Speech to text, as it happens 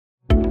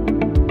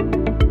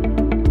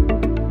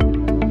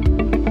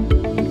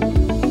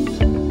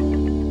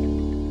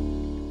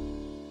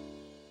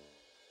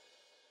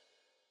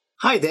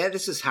Hi there,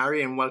 this is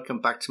Harry and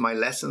welcome back to my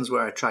lessons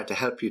where I try to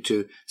help you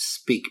to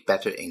speak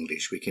better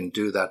English. We can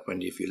do that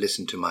if you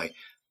listen to my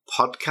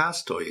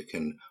podcast or you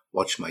can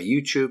watch my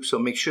YouTube. So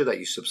make sure that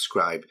you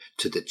subscribe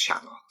to the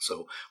channel.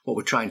 So what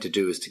we're trying to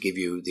do is to give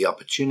you the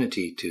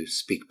opportunity to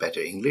speak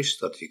better English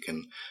so that you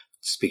can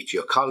speak to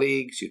your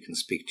colleagues, you can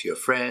speak to your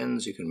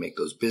friends, you can make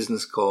those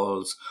business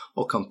calls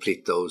or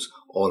complete those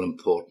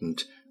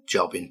all-important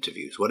job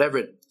interviews. Whatever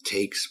it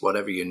takes,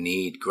 whatever you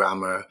need,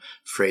 grammar,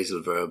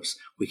 phrasal verbs,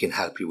 we can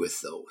help you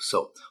with those.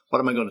 So what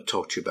am I going to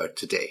talk to you about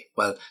today?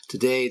 Well,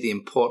 today, the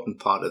important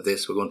part of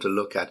this, we're going to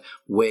look at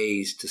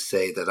ways to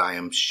say that I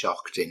am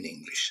shocked in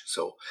English.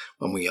 So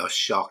when we are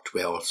shocked,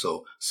 we're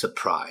also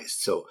surprised.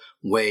 So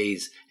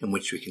ways in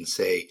which we can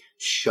say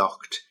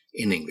shocked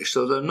in English.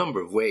 So there are a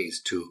number of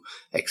ways to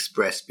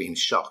express being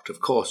shocked. Of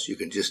course, you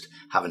can just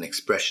have an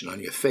expression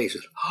on your face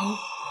with,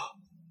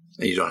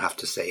 and you don't have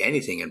to say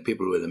anything, and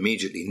people will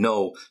immediately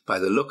know by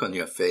the look on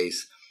your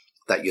face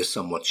that you're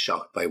somewhat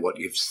shocked by what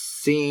you've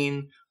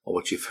seen or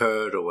what you've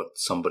heard or what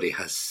somebody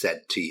has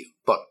said to you.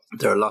 But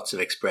there are lots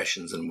of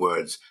expressions and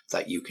words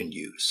that you can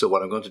use. So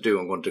what I'm going to do,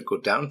 I'm going to go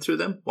down through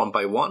them one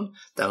by one,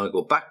 then I'll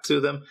go back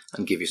through them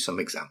and give you some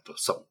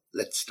examples. So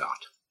let's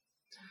start.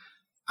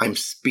 I'm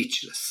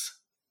speechless.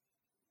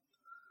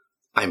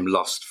 I'm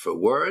lost for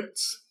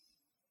words.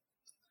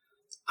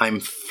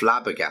 I'm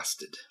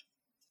flabbergasted.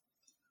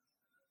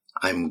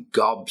 I'm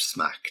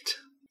gobsmacked.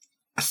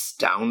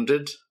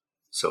 Astounded.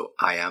 So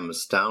I am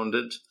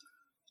astounded.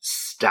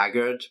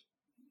 Staggered.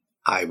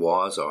 I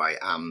was or I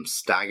am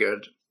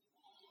staggered.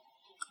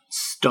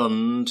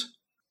 Stunned.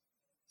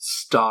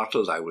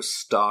 Startled. I was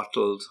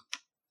startled.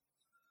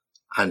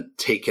 And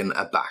taken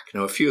aback.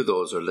 Now, a few of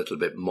those are a little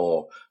bit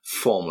more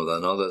formal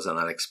than others, and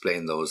I'll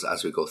explain those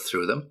as we go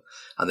through them.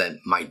 And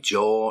then my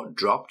jaw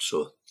dropped.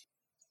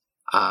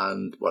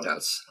 And what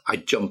else? I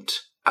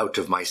jumped out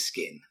of my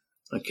skin.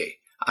 Okay.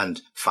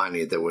 And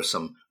finally, there were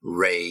some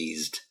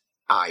raised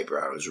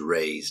eyebrows.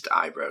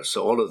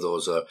 So all of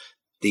those are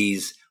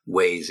these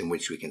ways in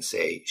which we can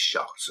say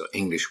shocked. So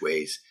English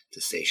ways to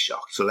say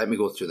shocked. So let me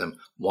go through them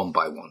one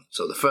by one.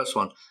 So the first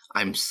one,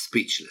 I'm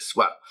speechless.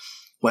 Well,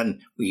 when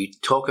we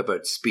talk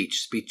about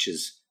speech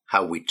is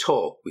how we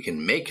talk. We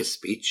can make a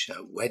speech,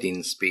 a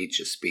wedding speech,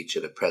 a speech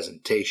at a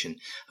presentation.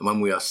 And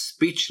when we are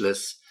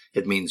speechless,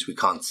 it means we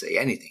can't say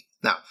anything.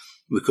 Now,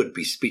 we could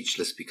be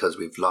speechless because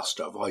we've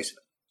lost our voice.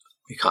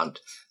 We can't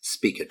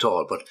speak at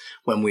all. But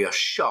when we are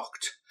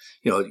shocked,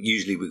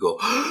 usually we go,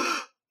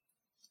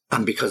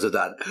 and because of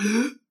that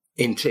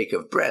intake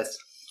of breath,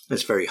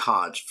 it's very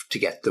hard to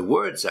get the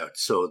words out.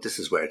 So this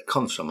is where it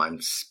comes from.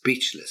 I'm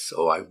speechless,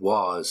 or I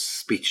was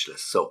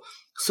speechless. So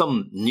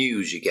some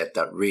news you get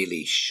that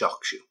really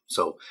shocks you.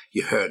 So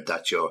you heard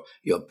that your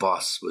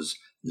boss was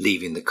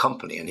leaving the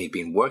company and he'd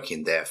been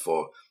working there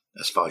for,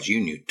 as far as you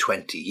knew,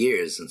 20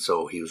 years. And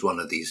so he was one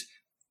of these,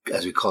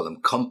 as we call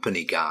them,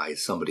 company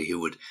guys, somebody who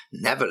would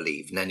never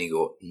leave and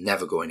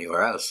never go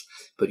anywhere else.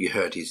 But you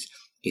heard he's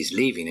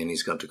leaving and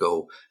he's going to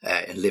go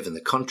and live in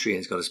the country and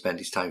he's going to spend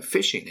his time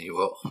fishing. And you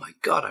go, oh my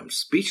God, I'm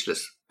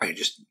speechless. I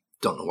just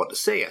don't know what to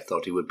say. I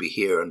thought he would be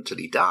here until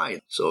he died.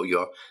 So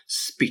you're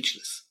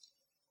speechless.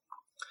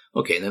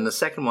 Okay, and then the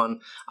second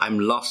one, I'm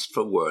lost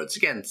for words.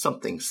 Again,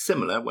 something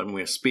similar. When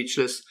we're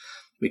speechless,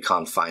 we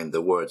can't find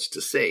the words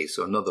to say.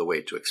 So another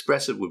way to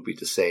express it would be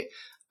to say,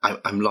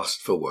 I'm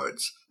lost for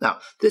words. Now,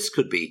 this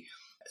could be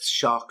a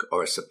shock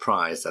or a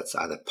surprise that's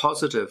either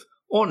positive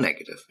or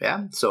negative,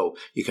 yeah? So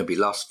you can be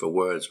lost for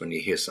words when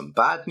you hear some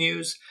bad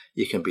news.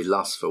 You can be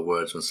lost for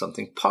words when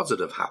something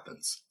positive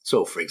happens.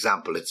 So, for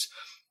example, it's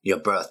your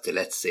birthday.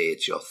 Let's say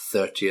it's your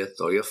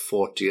 30th or your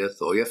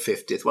 40th or your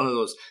 50th, one of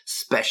those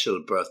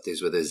special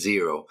birthdays with a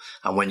zero.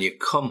 And when you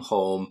come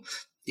home,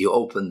 you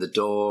open the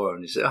door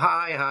and you say,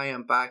 hi,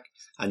 I'm back.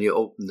 And you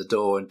open the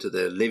door into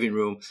the living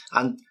room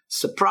and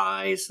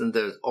surprise, and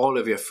all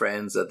of your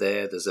friends are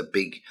there. There's a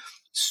big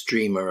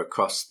streamer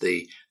across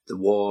the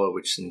wall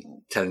which is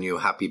telling you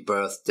happy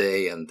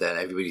birthday, and then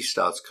everybody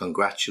starts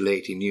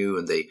congratulating you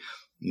and they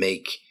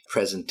make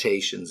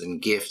presentations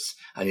and gifts,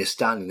 and you're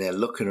standing there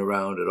looking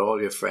around at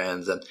all your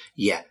friends, and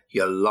yeah,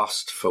 you're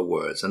lost for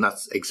words. And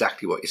that's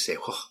exactly what you say.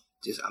 Oh,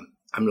 geez,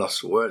 I'm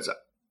lost for words.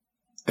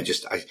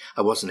 I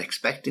wasn't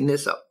expecting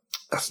this.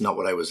 That's not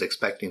what I was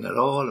expecting at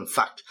all. In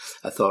fact,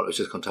 I thought I was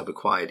just going to have a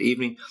quiet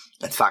evening.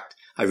 In fact,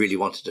 I really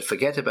wanted to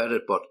forget about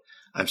it, but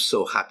I'm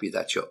so happy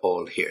that you're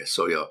all here.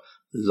 So you're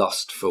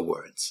lost for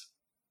words.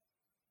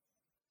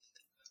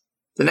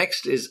 The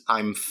next is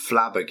I'm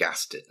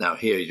flabbergasted. Now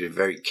here you're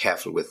very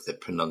careful with the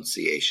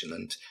pronunciation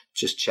and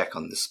just check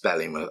on the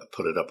spelling. I'll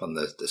put it up on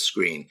the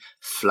screen.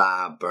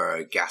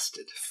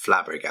 Flabbergasted.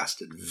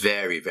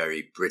 Very,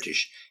 very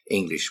British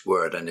English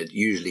word, and it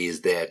usually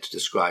is there to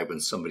describe when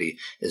somebody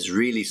is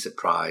really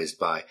surprised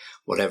by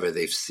whatever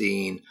they've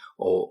seen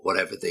or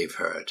whatever they've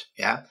heard.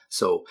 Yeah.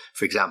 So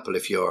for example,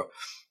 if you're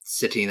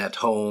sitting at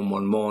home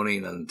one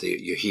morning and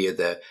you hear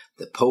the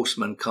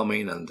postman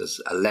coming and there's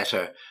a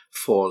letter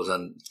falls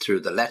through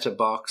the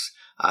letterbox,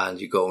 and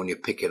you go and you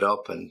pick it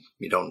up and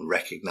you don't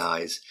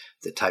recognize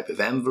the type of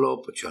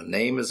envelope, but your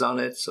name is on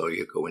it. So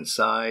you go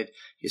inside,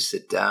 you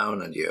sit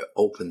down and you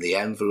open the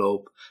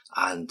envelope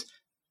and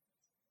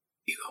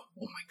you go,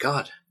 oh my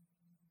God.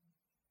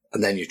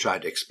 And then you try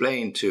to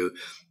explain to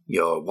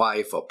your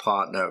wife or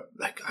partner,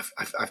 like,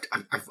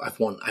 I've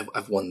won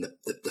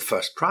the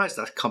first prize,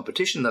 that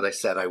competition that I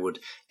said I would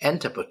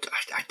enter, but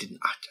I didn't.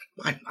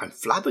 I'm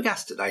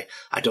flabbergasted. I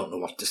don't know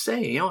what to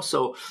say,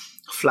 So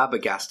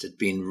flabbergasted,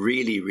 being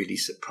really, really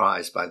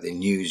surprised by the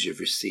news you've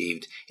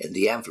received in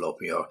the envelope.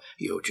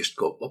 You just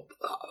go up,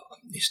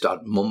 you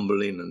start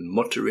mumbling and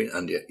muttering,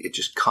 and you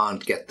just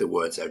can't get the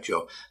words out.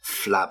 You're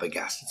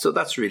flabbergasted. So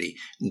that's really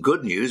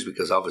good news,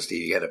 because obviously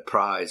you get a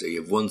prize or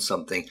you've won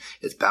something.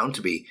 It's bound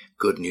to be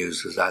good news.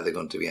 It's either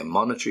going to be a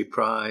monetary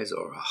prize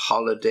or a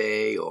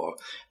holiday or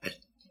a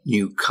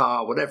new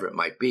car, whatever it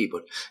might be.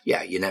 But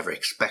yeah, you never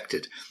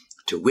expected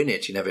to win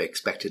it. You never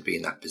expected to be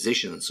in that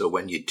position. So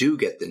when you do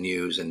get the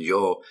news and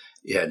your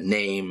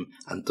name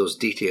and those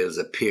details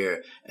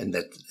appear in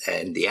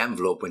the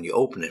envelope when you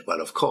open it, well,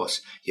 of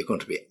course, you're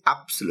going to be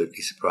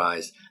absolutely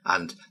surprised.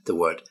 And the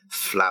word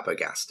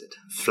flabbergasted.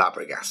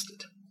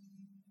 Flabbergasted.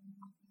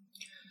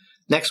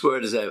 Next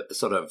word is a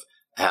sort of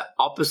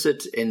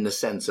opposite in the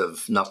sense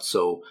of not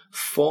so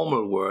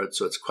formal word,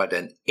 so it's quite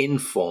an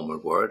informal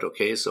word.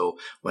 Okay, so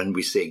when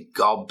we say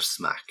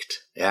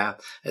gobsmacked,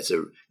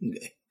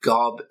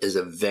 gob is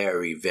a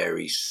very,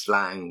 very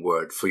slang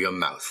word for your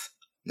mouth.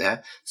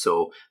 Yeah,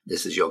 so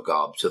this is your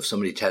gob. So if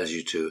somebody tells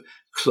you to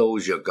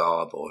close your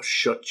gob or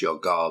shut your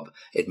gob,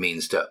 it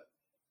means to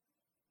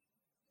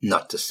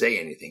not to say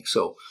anything.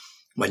 So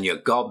when you're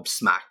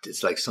gobsmacked,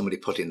 it's like somebody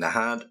putting their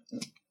hand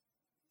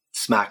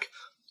smack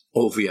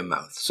over your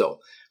mouth. So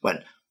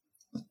when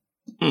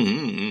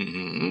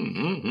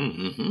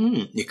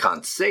you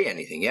can't say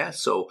anything, yeah?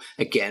 So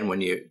again,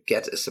 when you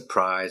get a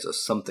surprise or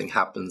something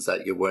happens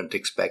that you weren't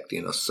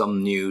expecting, or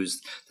some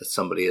news that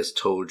somebody has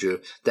told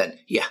you, then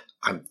yeah,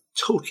 I'm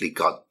totally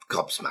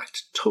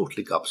gobsmacked.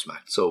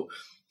 So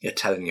you're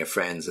telling your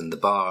friends in the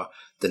bar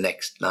the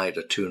next night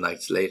or 2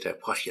 nights later,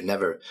 what, you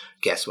never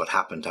guess what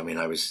happened. I mean,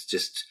 I was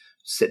just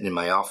sitting in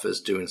my office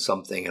doing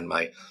something, and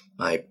my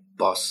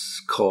boss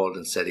called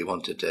and said he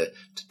wanted to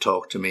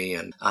talk to me,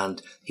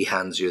 and he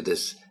hands you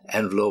this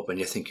envelope and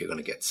you think you're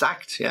going to get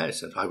sacked. Yeah, I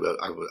said, I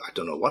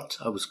don't know what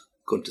I was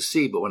going to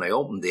see, but when I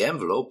opened the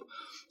envelope,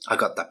 I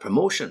got that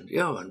promotion,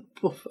 and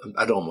poof,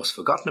 I'd almost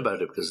forgotten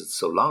about it because it's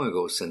so long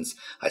ago since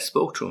I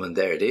spoke to him, and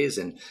there it is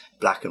in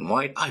black and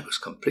white. I was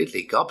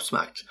completely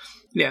gobsmacked.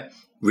 Yeah,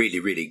 really,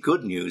 really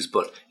good news,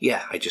 but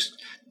yeah, I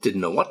just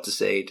didn't know what to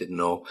say, didn't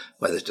know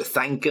whether to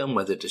thank him,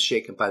 whether to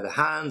shake him by the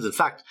hands. In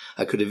fact,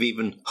 I could have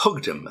even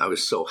hugged him. I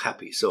was so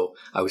happy. So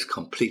I was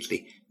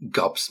completely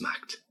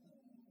gobsmacked.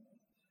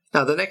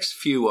 Now, the next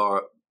few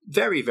are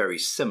very, very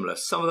similar.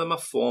 Some of them are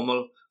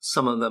formal,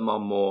 some of them are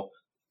more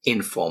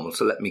informal.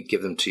 So let me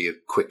give them to you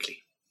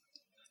quickly.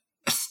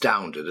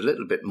 Astounded, a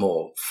little bit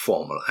more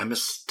formal. I'm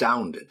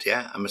astounded,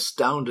 yeah? I'm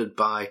astounded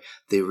by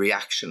the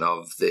reaction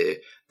of the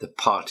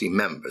party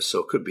members. So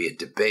it could be a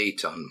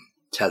debate on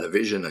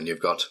television and you've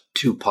got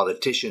two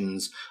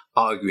politicians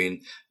arguing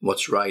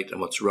what's right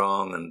and what's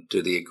wrong, and do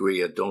they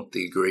agree or don't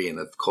they agree. And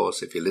of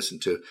course, if you listen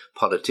to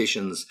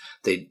politicians,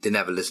 they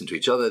never listen to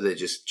each other. They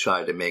just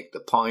try to make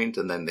the point,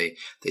 and then they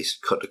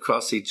cut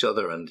across each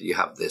other, and you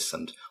have this,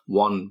 and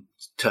one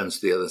turns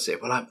to the other and say,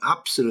 well, I'm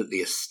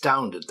absolutely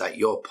astounded that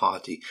your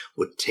party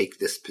would take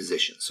this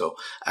position. So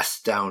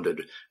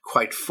astounded,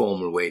 quite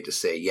formal way to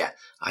say, yeah,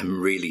 I'm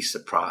really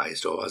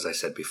surprised, or as I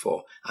said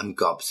before, I'm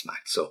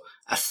gobsmacked. So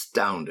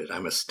astounded.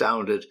 I'm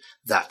astounded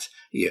that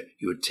you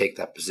would take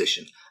that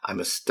position. I'm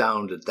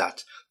astounded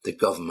that the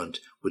government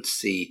would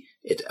see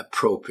it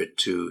appropriate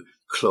to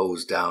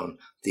close down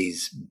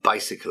these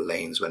bicycle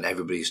lanes when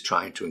everybody's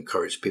trying to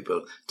encourage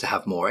people to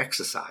have more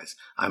exercise.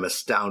 I'm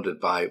astounded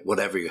by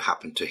whatever you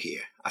happen to hear.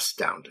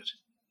 Astounded.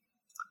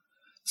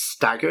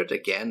 Staggered,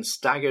 again,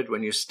 staggered.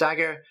 When you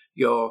stagger,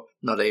 you're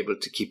not able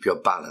to keep your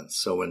balance.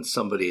 So when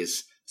somebody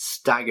is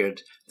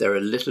staggered, they're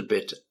a little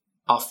bit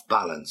off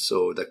balance.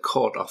 So they're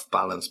caught off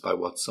balance by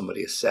what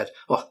somebody has said.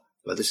 Oh,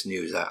 well, this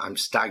news, I'm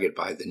staggered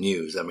by the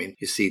news. I mean,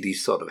 you see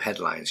these sort of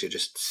headlines, you're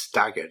just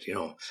staggered,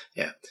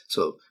 Yeah.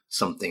 So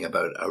something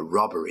about a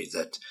robbery,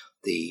 that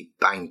the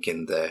bank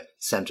in the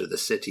centre of the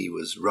city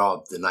was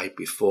robbed the night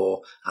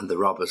before, and the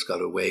robbers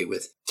got away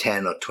with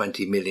 10 or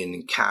 20 million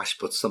in cash,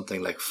 but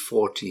something like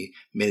 40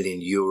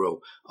 million euro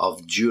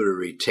of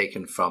jewellery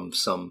taken from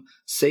some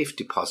safe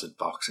deposit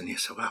box. And you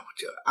say, wow,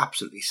 you're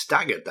absolutely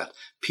staggered that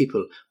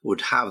people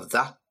would have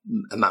that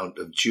amount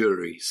of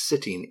jewellery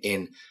sitting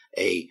in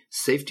a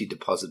safety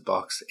deposit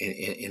box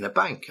in a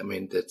bank. I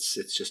mean, it's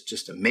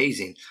just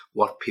amazing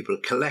what people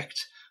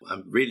collect.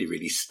 I'm really,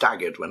 really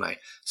staggered when I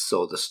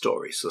saw the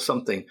story. So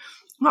something,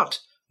 not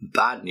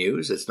bad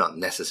news, it's not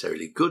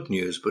necessarily good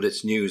news, but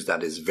it's news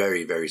that is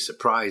very, very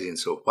surprising.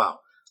 So, wow,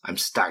 I'm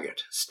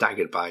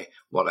staggered by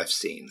what I've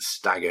seen,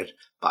 staggered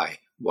by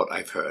what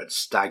I've heard,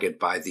 staggered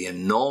by the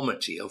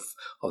enormity of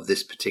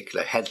this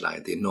particular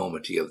headline, the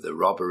enormity of the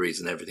robberies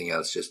and everything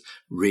else, just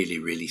really,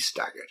 really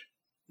staggered.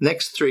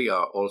 Next three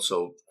are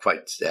also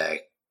quite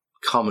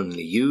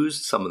commonly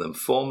used, some of them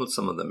formal,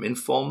 some of them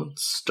informal.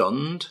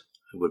 Stunned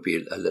would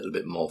be a little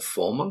bit more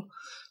formal.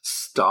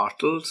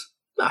 Startled,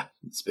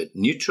 it's a bit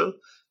neutral.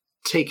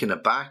 Taken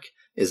aback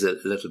is a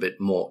little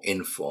bit more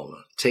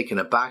informal. Taken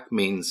aback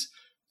means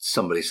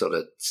somebody sort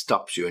of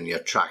stops you in your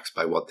tracks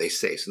by what they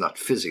say. So not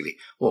physically,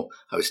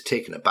 I was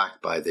taken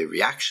aback by the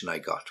reaction I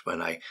got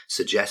when I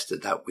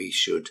suggested that we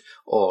should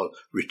all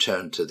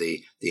return to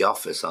the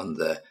office on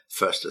the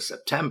 1st of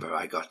September.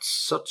 I got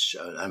such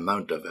an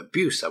amount of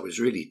abuse. I was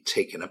really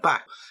taken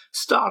aback.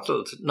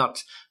 Startled, not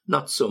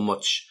so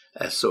much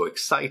so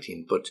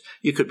exciting, but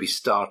you could be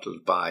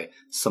startled by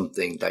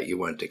something that you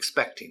weren't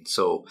expecting.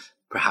 So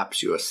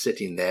perhaps you are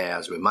sitting there,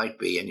 as we might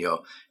be, and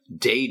you're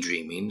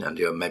daydreaming and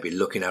you're maybe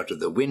looking out of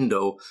the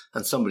window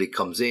and somebody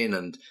comes in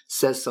and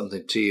says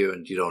something to you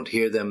and you don't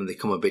hear them and they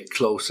come a bit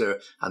closer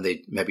and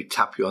they maybe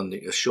tap you on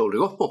your shoulder.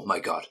 Oh my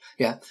God,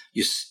 yeah,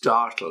 you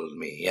startled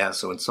me. Yeah,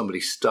 so when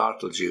somebody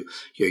startles you,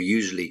 you're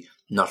usually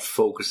not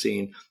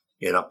focusing,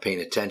 you're not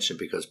paying attention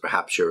because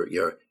perhaps you're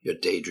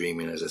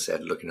daydreaming, as I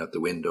said, looking out the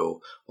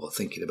window or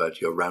thinking about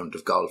your round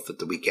of golf at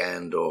the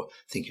weekend or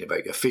thinking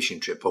about your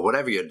fishing trip or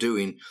whatever you're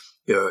doing.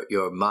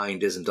 Your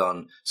mind isn't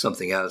on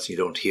something else. You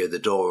don't hear the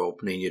door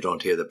opening. You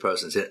don't hear the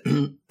person say,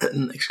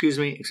 excuse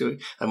me.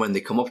 And when they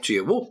come up to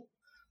you, whoa,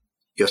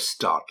 you're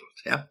startled.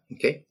 Yeah.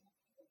 Okay.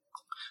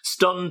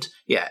 Stunned,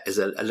 is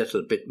a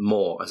little bit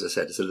more, as I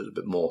said, it's a little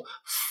bit more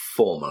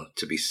formal.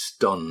 To be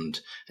stunned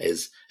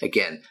is,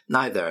 again,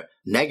 neither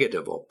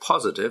negative or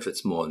positive.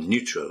 It's more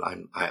neutral.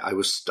 I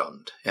was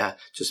stunned. Yeah.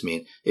 Just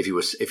mean if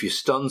you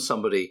stun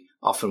somebody,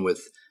 often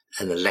with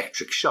an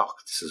electric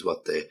shock. This is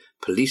what the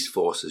police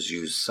forces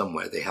use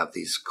somewhere. They have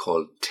these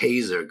called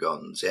taser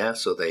guns. Yeah.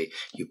 So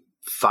you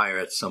fire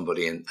at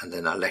somebody and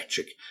then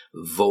electric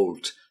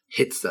volt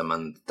hits them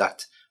and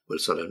that will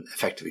sort of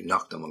effectively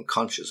knock them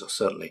unconscious or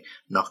certainly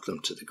knock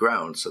them to the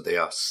ground. So they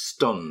are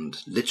stunned,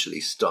 literally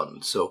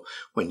stunned. So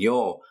when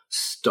you're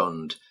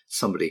stunned,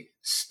 somebody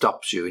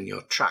stops you in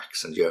your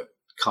tracks and you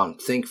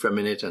can't think for a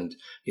minute and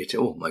you say,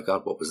 oh my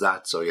God, what was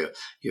that? So you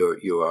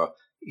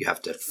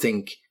have to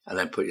think and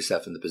then put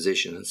yourself in the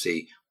position and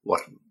see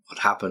what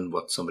happened,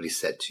 what somebody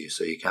said to you.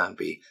 So you can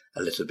be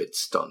a little bit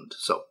stunned.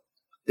 So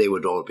they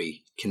would all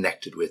be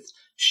connected with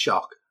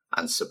shock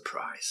and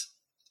surprise.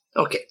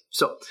 Okay,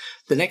 so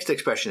the next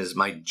expression is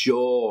my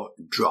jaw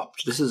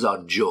dropped. This is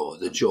our jaw,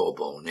 the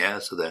jawbone, yeah?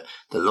 So the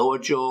lower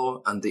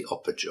jaw and the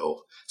upper jaw.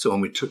 So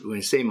when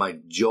we say my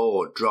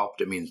jaw dropped,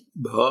 it means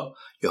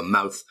your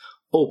mouth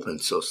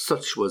opened. So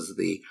such was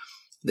the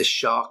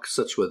shock,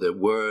 such were the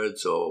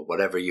words or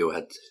whatever you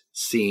had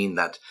seen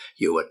that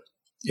your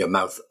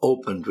mouth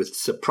opened with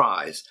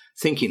surprise,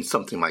 thinking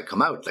something might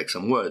come out, like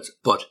some words,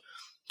 but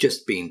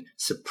just being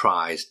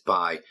surprised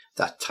by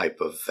that type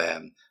of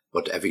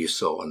whatever you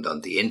saw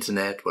on the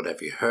internet,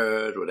 whatever you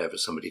heard, whatever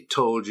somebody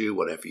told you,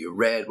 whatever you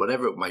read,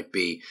 whatever it might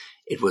be,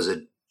 it was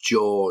a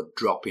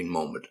jaw-dropping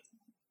moment.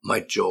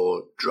 My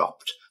jaw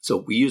dropped. So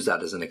we use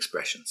that as an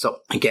expression. So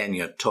again,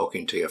 you're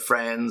talking to your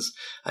friends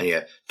and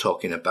you're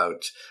talking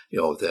about,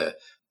 the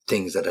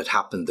things that had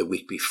happened the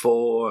week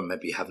before, and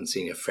maybe you haven't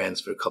seen your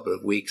friends for a couple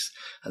of weeks,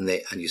 and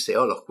you say,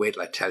 oh look, wait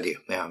till I tell you.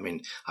 Yeah, I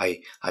mean,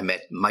 I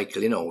met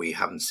Michael. We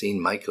haven't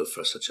seen Michael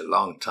for such a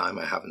long time.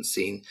 I haven't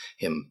seen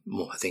him,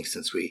 I think,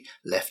 since we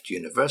left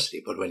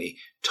university. But when he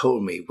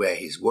told me where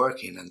he's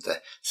working and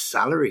the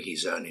salary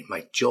he's earning,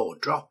 my jaw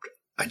dropped.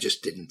 I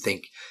just didn't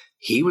think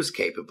he was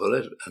capable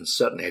of it, and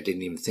certainly I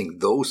didn't even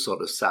think those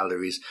sort of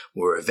salaries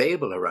were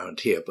available around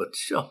here. But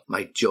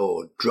my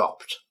jaw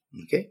dropped.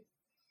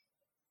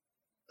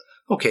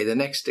 Okay, the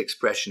next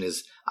expression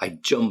is I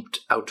jumped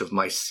out of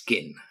my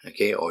skin,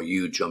 or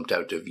you jumped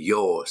out of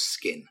your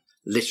skin.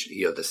 Literally,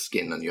 you're the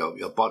skin on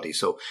your body.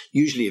 So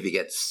usually if you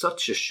get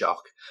such a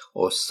shock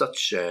or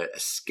such a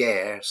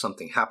scare,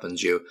 something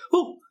happens,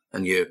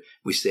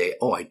 we say,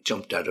 oh, I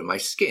jumped out of my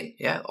skin,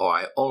 or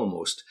I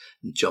almost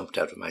jumped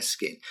out of my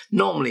skin.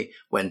 Normally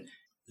when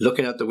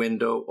looking out the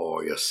window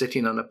or you're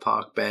sitting on a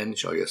park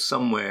bench or you're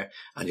somewhere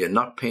and you're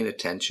not paying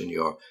attention,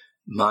 your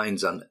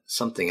mind's on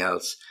something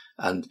else,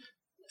 and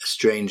a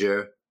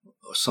stranger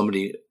or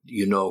somebody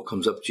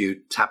comes up to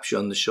you, taps you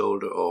on the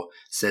shoulder or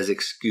says,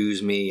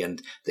 excuse me,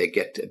 and they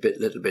get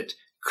little bit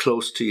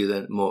close to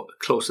you,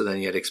 closer than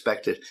you had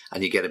expected,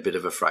 and you get a bit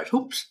of a fright.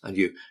 Oops, and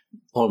you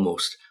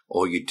almost,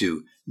 or you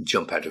do,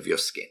 jump out of your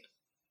skin.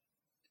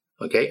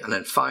 Okay, and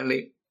then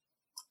finally,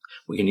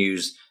 we can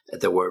use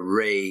the word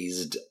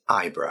raised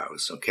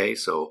eyebrows. Okay,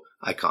 so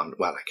I can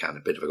a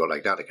bit of a go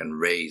like that. I can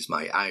raise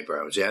my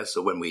eyebrows, yeah?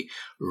 So when we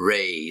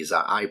raise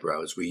our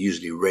eyebrows, we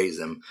usually raise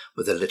them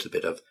with a little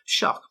bit of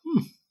shock.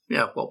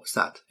 Yeah, what was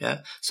that? Yeah.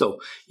 So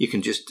you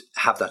can just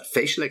have that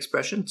facial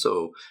expression,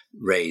 so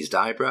raised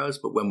eyebrows.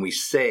 But when we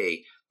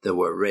say the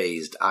word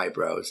raised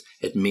eyebrows,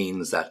 it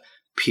means that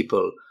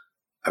people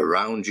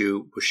around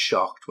you were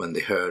shocked when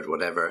they heard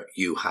whatever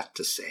you had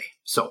to say.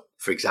 So,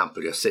 for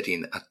example, you're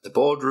sitting at the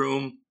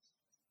boardroom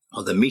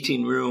or the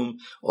meeting room,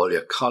 all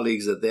your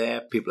colleagues are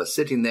there, people are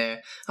sitting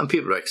there, and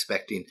people are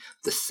expecting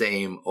the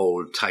same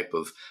old type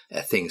of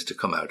things to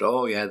come out.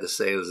 Oh yeah, the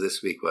sales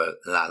this week were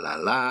la la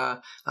la,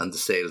 and the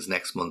sales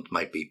next month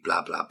might be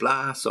blah blah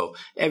blah. So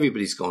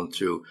everybody's going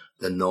through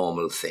the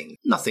normal thing.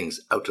 Nothing's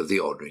out of the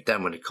ordinary.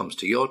 Then when it comes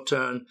to your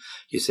turn,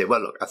 you say,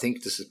 well look, I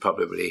think this is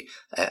probably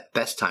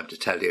best time to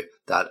tell you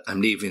that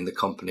I'm leaving the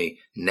company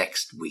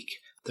next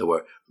week. There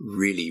were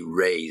really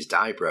raised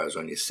eyebrows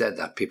when you said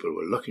that. People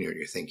were looking at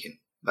you thinking,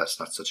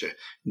 that's not such a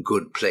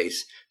good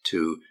place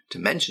to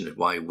mention it.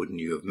 Why wouldn't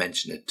you have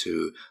mentioned it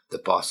to the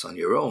boss on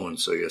your own?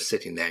 So you're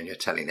sitting there and you're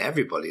telling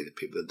everybody, the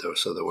people there.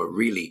 So there were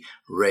really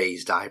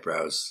raised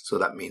eyebrows. So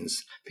that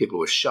means people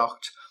were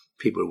shocked.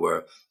 People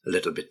were a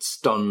little bit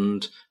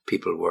stunned.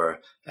 People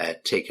were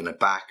taken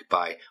aback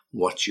by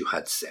what you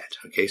had said.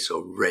 Okay,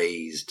 so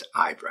raised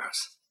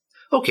eyebrows.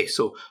 Okay,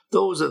 so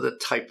those are the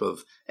type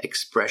of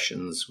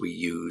expressions we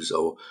use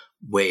or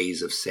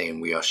ways of saying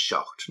we are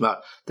shocked.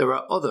 Now, there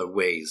are other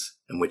ways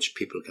in which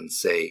people can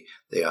say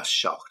they are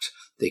shocked.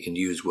 They can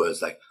use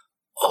words like,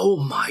 oh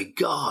my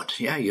God.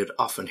 Yeah, you'd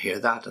often hear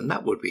that, and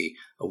that would be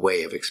a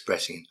way of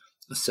expressing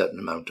a certain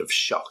amount of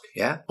shock.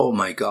 Yeah, oh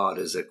my God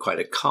is quite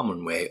a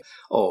common way.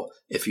 Or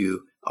if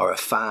you are a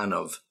fan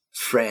of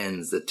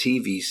Friends, the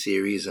TV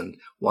series, and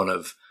one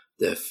of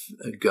the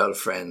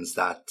girlfriends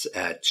that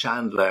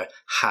Chandler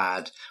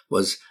had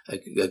was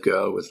a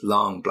girl with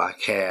long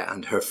black hair,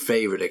 and her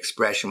favorite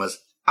expression was,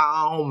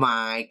 oh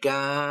my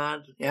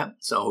God. Yeah.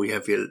 So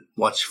if you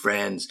watch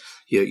Friends,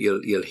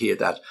 you'll hear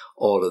that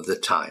all of the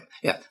time.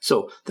 Yeah.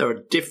 So there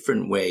are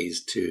different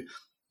ways to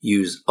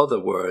use other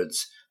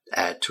words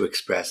to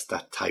express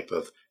that type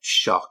of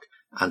shock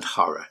and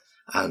horror.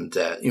 And,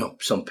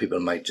 some people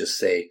might just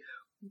say,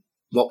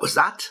 what was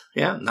that?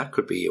 Yeah, and that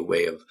could be a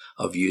way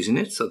of using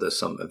it. So there's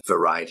some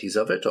varieties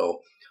of it. Or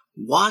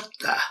what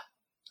the?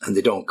 And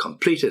they don't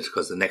complete it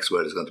because the next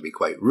word is going to be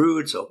quite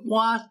rude. So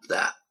what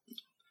the?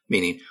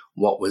 Meaning,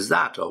 what was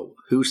that? Or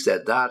who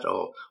said that?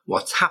 Or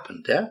what's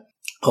happened there?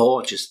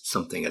 Or just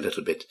something a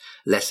little bit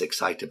less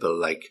excitable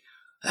like,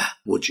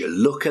 would you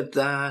look at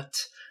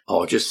that?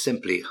 Or just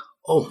simply,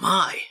 oh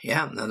my.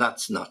 Yeah, now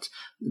that's not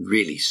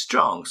really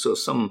strong. So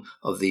some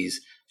of these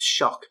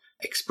shock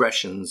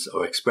expressions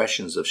or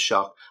expressions of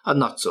shock are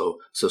not so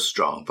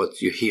strong,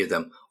 but you hear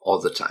them all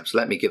the time. So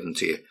let me give them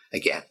to you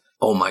again.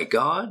 Oh my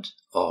God,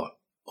 or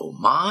oh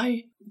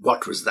my,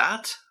 what was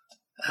that?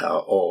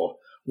 Or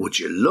would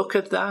you look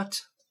at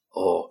that?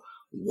 Or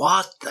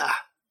what the?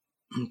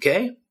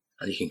 Okay,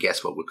 and you can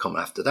guess what would come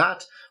after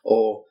that.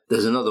 Or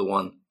there's another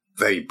one,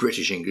 very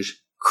British English,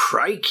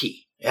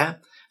 crikey, yeah,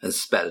 and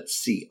spelled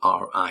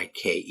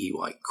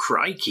C-R-I-K-E-Y,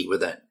 crikey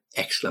with an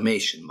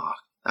exclamation mark.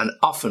 And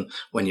often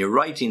when you're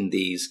writing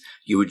these,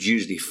 you would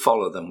usually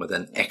follow them with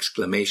an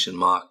exclamation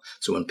mark.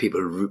 So when people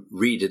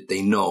read it,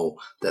 they know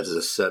that there's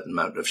a certain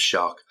amount of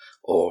shock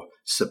or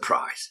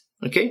surprise.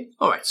 Okay?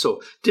 All right.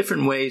 So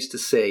different ways to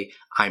say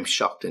I'm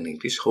shocked in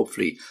English.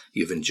 Hopefully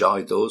you've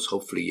enjoyed those.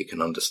 Hopefully you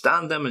can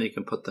understand them and you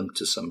can put them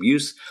to some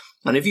use.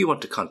 And if you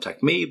want to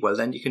contact me, well,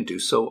 then you can do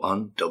so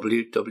on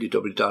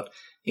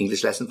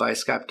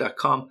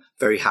www.englishlessonviaskype.com.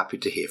 Very happy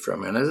to hear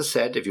from you. And as I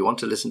said, if you want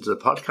to listen to the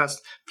podcast,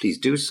 please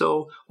do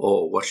so,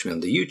 or watch me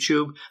on the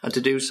YouTube. And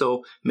to do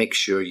so, make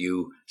sure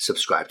you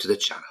subscribe to the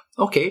channel.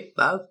 Okay,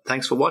 well,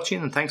 thanks for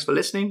watching and thanks for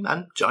listening,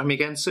 and join me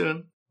again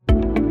soon.